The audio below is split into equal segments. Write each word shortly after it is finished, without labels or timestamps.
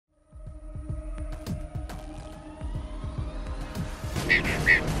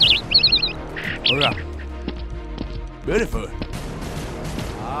Alright. Beautiful.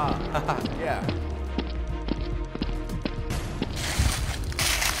 Ah, yeah.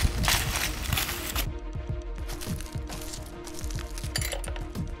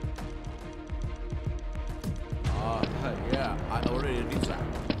 Yeah, I already did that.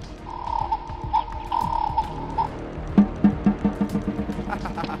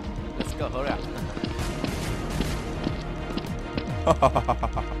 Let's go, hurry up.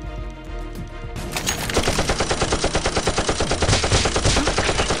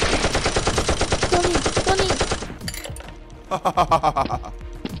 Tony.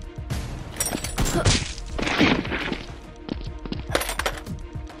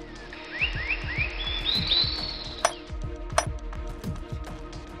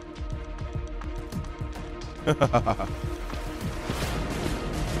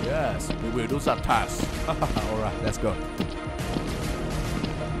 Yes, we will do some tasks. Alright, let's go.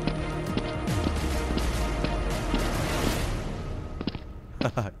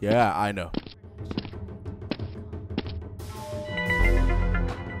 Yeah, I know.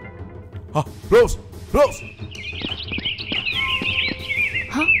 Close! Close!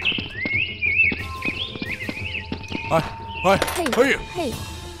 Huh? Hi! Hi! Hey! How are you? Hey!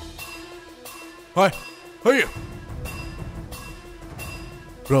 Hi! How are you?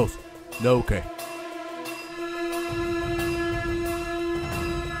 Close. No, okay.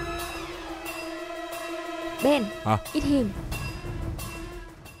 Ben! Huh? Eat him!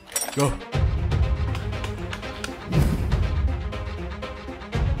 Go.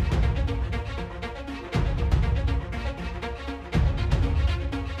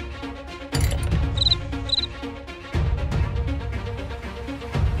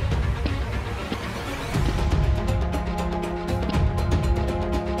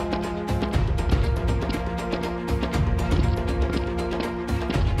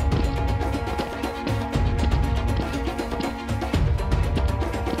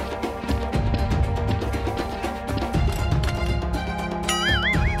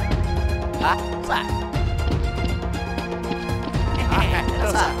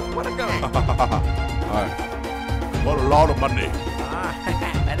 Wanna go? Alright. Got a lot of money.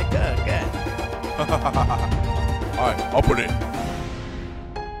 Very good, good. Alright, open it.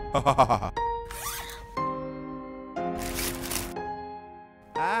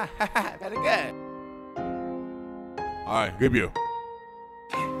 Very good. Alright, give you.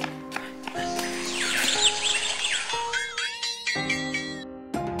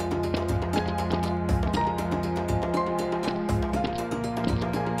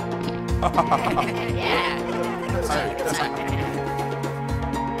 Yeah.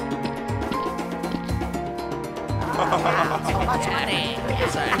 So much money.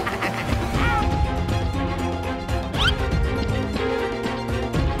 Yes, sir.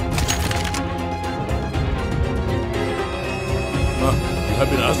 You have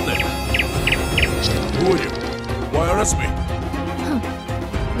been arrested. Who are you? Why arrest me?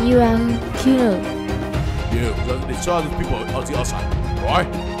 You are killer. You just destroy the people on the outside. Why?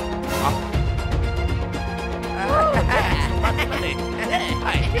 Money.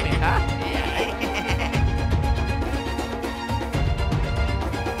 Hey, give me, huh?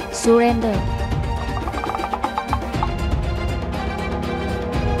 Surrender.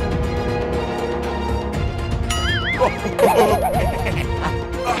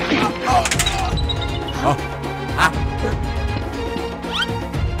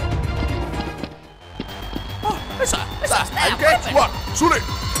 Okay, what? Shoot it!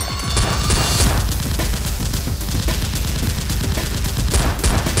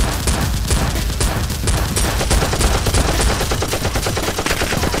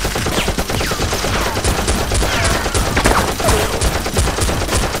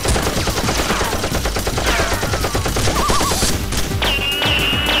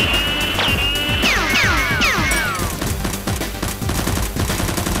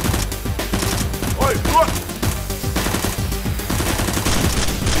 Oi, run!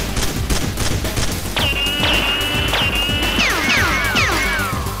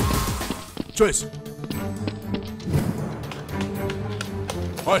 Trace.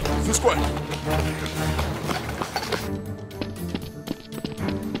 Hi, this way.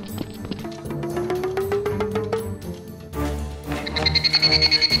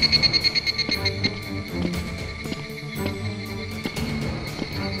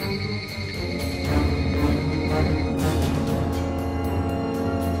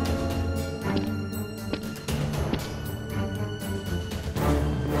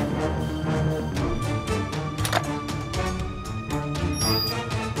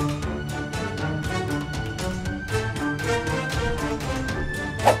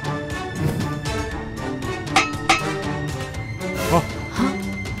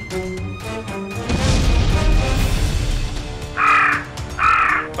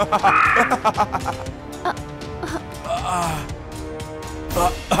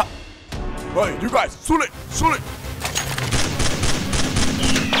 Hey, you guys, Sully!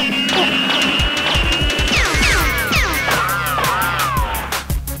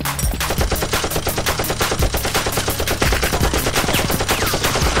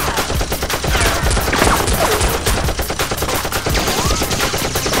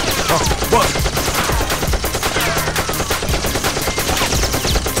 What?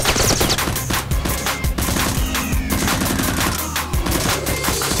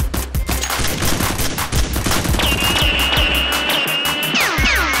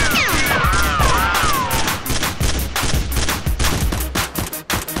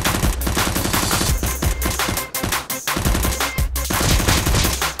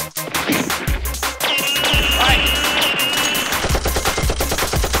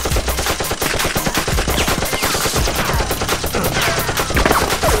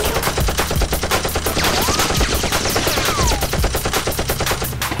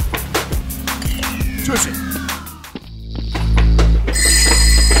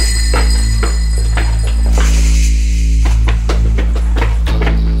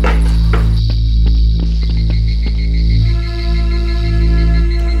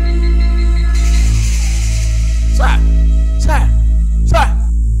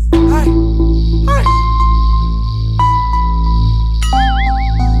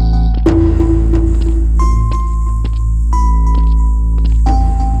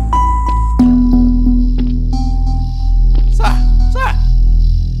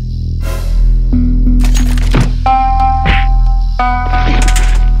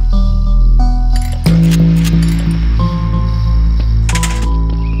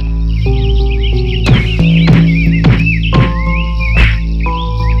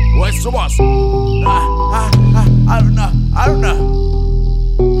 I don't know.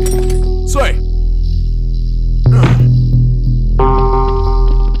 Say.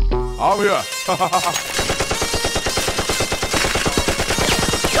 I'm here.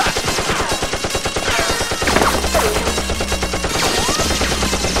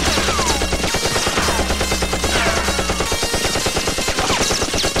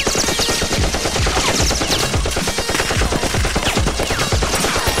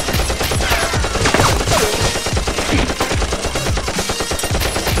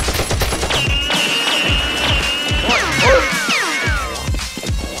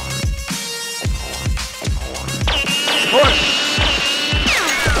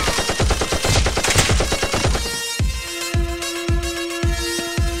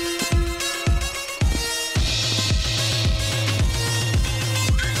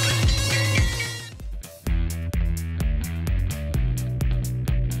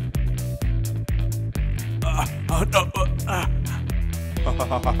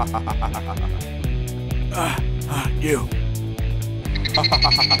 You.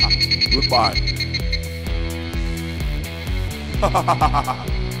 Goodbye.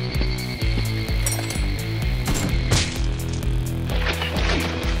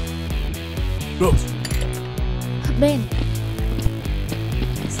 Close. Ben.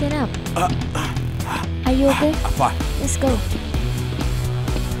 Stand up. Are you okay? I'm fine. Let's go.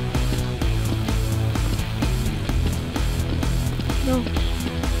 No.